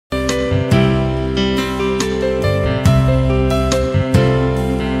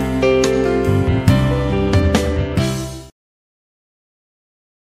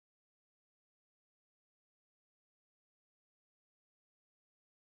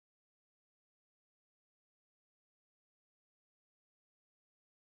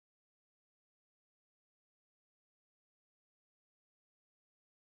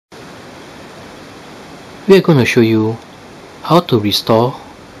we are going to show you how to restore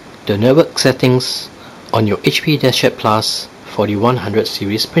the network settings on your HP DeskJet Plus 4100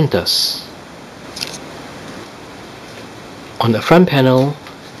 series printers. On the front panel,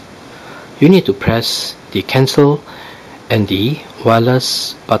 you need to press the cancel and the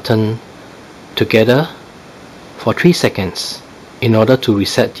wireless button together for 3 seconds in order to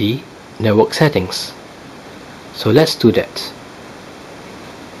reset the network settings. So let's do that.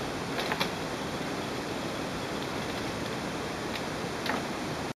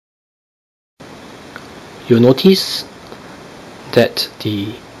 You'll notice that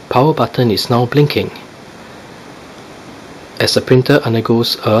the power button is now blinking as the printer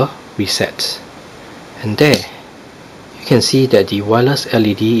undergoes a reset. And there, you can see that the wireless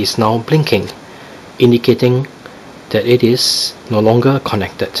LED is now blinking, indicating that it is no longer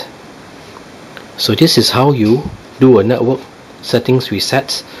connected. So this is how you do a network settings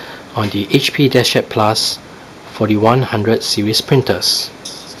reset on the HP DeskJet Plus 4100 series printers.